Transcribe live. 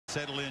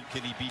Settle in.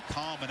 Can he be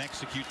calm and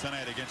execute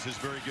tonight against this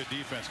very good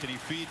defense? Can he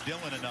feed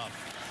Dillon enough?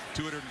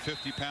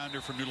 250-pounder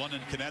from New London,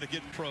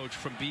 Connecticut. Approach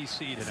from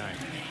BC tonight.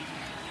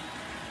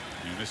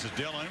 And this is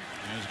Dillon.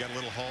 And he's got a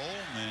little hole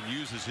and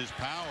uses his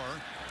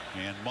power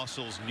and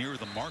muscles near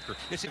the marker.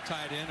 It's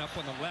tied in up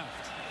on the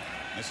left.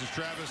 This is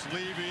Travis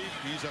Levy.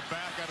 He's a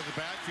back out of the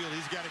backfield.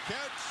 He's got a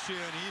catch,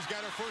 and he's got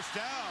a first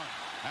down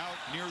out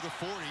near the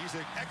 40. He's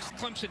an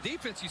Clemson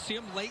defense. You see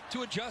him late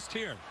to adjust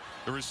here.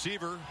 The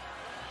receiver,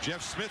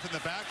 Jeff Smith in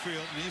the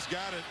backfield, and he's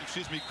got it.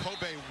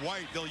 Kobe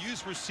White. They'll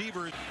use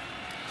receiver.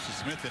 This is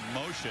Smith in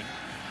motion.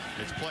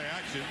 It's play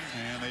action,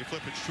 and they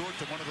flip it short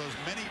to one of those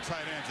many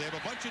tight ends. They have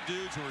a bunch of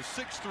dudes who are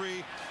 6'3",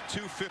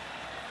 250.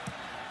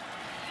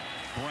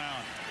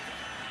 Brown.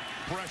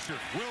 Pressure.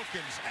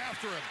 Wilkins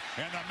after him.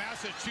 And the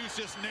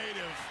Massachusetts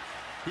native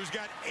who's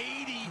got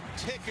 80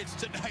 tickets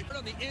tonight.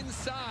 On the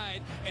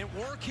inside and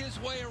work his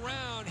way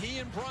around. He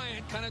and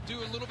Bryant kind of do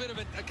a little bit of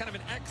an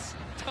X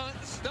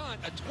stunt,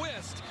 a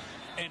twist.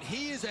 And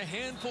he is a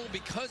handful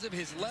because of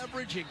his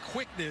leverage and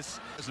quickness.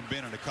 Hasn't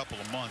been in a couple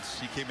of months.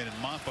 He came in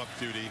mop-up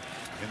duty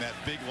in that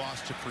big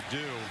loss to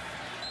Purdue.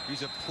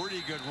 He's a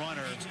pretty good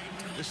runner.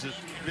 This is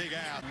big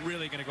ass.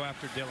 Really going to go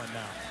after Dillon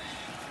now.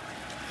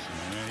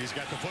 And he's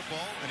got the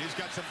football, and he's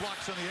got some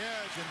blocks on the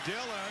edge, and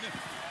Dillon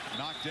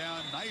knocked down.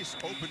 Nice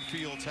open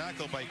field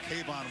tackle by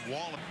Kayvon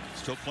Wallace.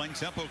 Still playing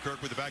tempo, Kirk,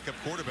 with the backup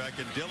quarterback,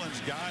 and Dillon's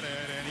got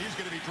it, and he's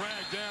going to be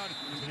dragged down.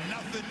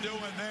 Nothing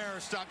doing there.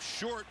 Stopped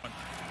short.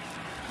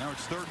 Now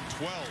it's 3rd and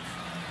 12,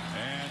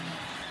 and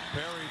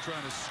Perry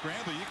trying to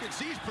scramble. You can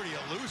see he's pretty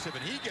elusive,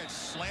 and he gets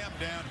slammed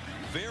down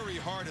very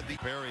hard at the.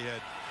 Perry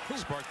had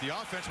sparked the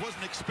offense.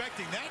 Wasn't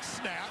expecting that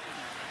snap.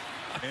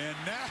 And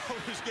now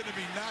he's going to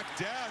be knocked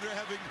down. They're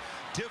having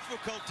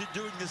difficulty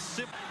doing the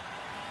simple.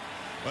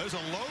 Well, there's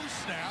a low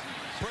snap.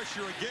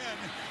 Pressure again.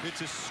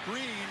 It's a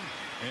screen.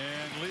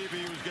 And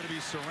Levy was going to be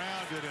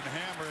surrounded and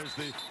hammered as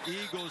the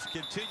Eagles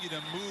continue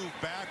to move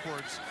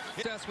backwards.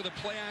 That's with a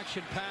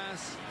play-action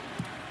pass.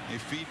 They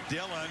feed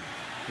Dillon,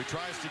 who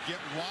tries to get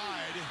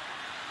wide.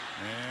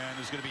 And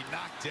is going to be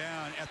knocked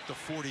down at the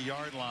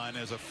 40-yard line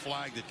as a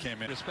flag that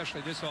came in. Especially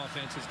this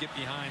offense is get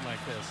behind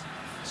like this.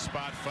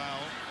 Spot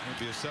foul. It'll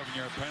be a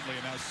 7-yard penalty.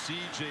 And now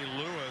C.J.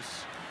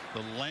 Lewis,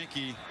 the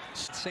lanky.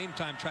 Same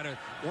time trying to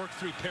work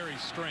through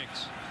Perry's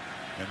strengths.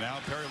 And now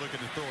Perry looking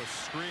to throw a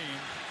screen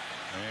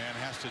and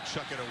has to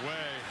chuck it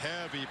away.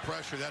 Heavy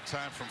pressure that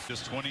time from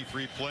just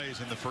 23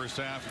 plays in the first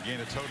half and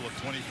gained a total of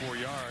 24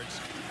 yards.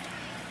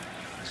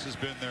 This has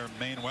been their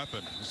main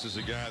weapon. This is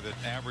a guy that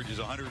averages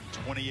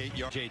 128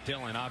 yards. J.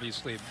 Dillon,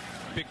 obviously, a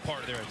big part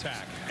of their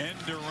attack. End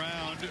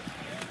around.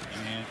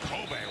 And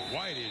Kobe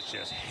White is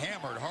just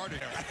hammered hard.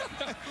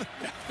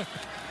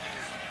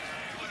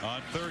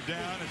 On 3rd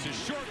down, it's a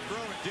short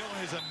throw, and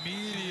Dillon is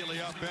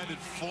immediately upended,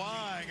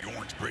 flying.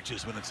 Orange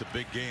britches when it's a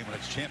big game, when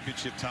it's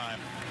championship time.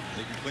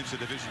 They can clinch the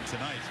division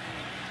tonight.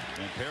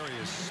 And Perry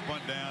is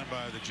spun down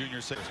by the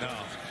junior safety.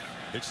 Now,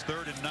 it's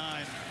 3rd and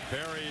 9.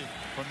 Perry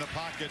from the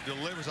pocket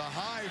delivers a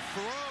high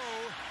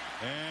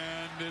throw,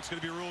 and it's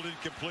going to be ruled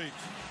incomplete.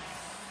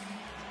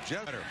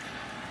 Jetter.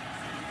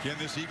 Again,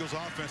 this Eagles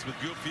offense with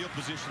good field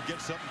position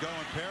gets something going.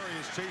 Perry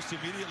is chased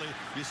immediately.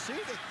 You see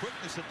the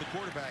quickness that the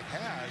quarterback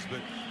has,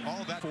 but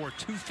all that for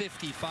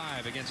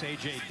 255 against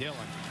A.J. Dillon.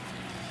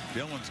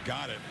 Dillon's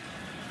got it.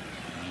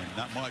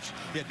 Not much.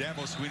 Yeah,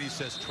 Dabo Sweeney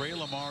says Trey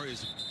Lamar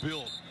is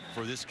built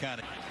for this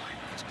kind of.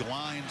 It's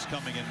Glines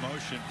coming in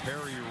motion.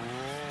 Perry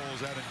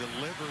rolls out and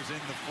delivers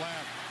in the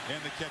flat, and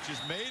the catch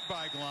is made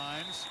by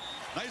Glines.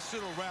 Nice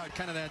little route.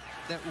 Kind of that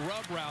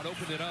rub route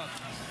opened it up.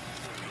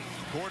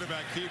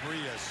 Quarterback keeper, he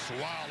is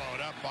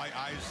swallowed up by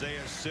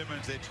Isaiah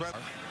Simmons. They try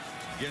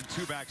again,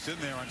 2 backs in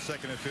there on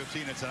 2nd and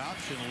 15. It's an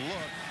option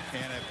look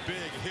and a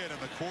big hit on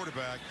the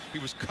quarterback. He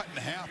was cut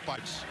in half by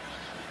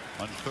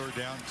on 3rd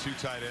down, 2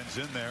 tight ends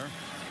in there,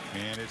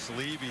 and it's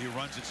Levy who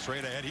runs it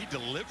straight ahead. He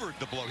delivered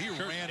the blow. He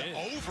ran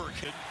over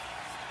it.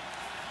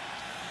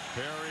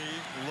 Perry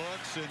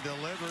looks and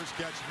delivers,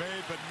 catch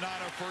made, but not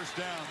a first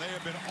down. They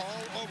have been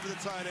all over the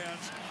tight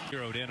ends.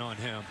 Zeroed in on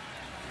him.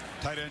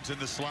 Tight ends in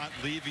the slot.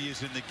 Levy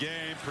is in the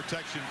game.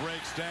 Protection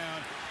breaks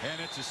down,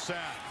 and it's a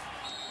sack.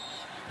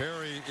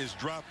 Perry is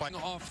dropped by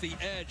off the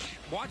edge.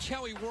 Watch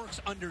how he works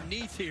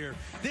underneath here.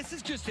 This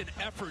is just an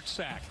effort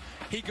sack.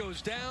 He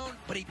goes down,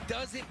 but he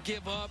doesn't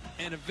give up,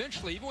 and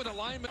eventually, even with a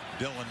lineman.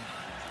 Dillon,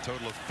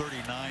 total of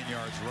 39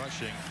 yards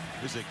rushing.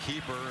 Is a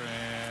keeper,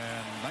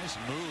 and nice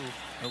move,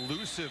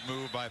 elusive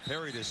move by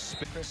Perry to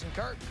spin. Chris and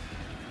Kurt.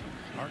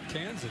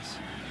 Kansas.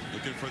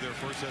 Looking for their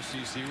first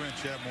SEC win.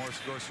 Chad Morris,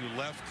 of course, who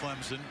left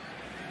Clemson.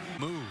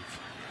 Move.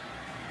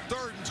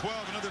 3rd and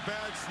 12, another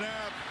bad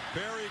snap.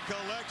 Perry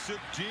collects it,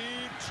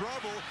 deep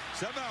trouble,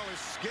 somehow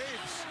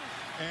escapes,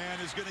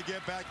 and is going to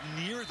get back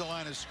near the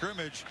line of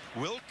scrimmage.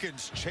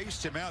 Wilkins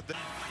chased him out.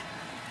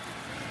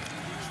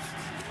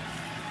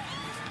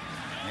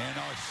 And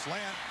a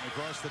slant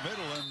across the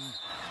middle, and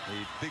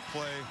a big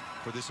play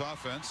for this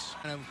offense.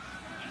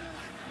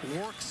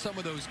 Work some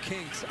of those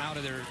kinks out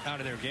of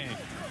their game.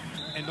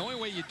 And the only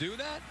way you do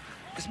that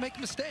is make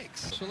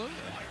mistakes. Absolutely.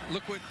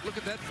 Look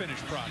at that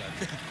finished product.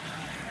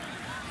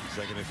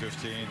 2nd and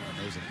 15.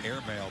 There's an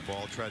airmail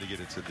ball. Tried to get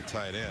it to the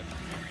tight end.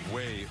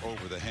 Way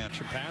over the head.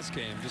 Pass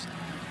game just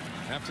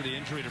after the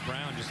injury to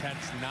Brown just had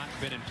not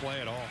been in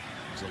play at all.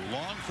 It's a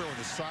long throw on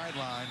the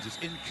sidelines. It's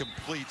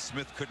incomplete.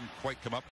 Smith couldn't quite come up.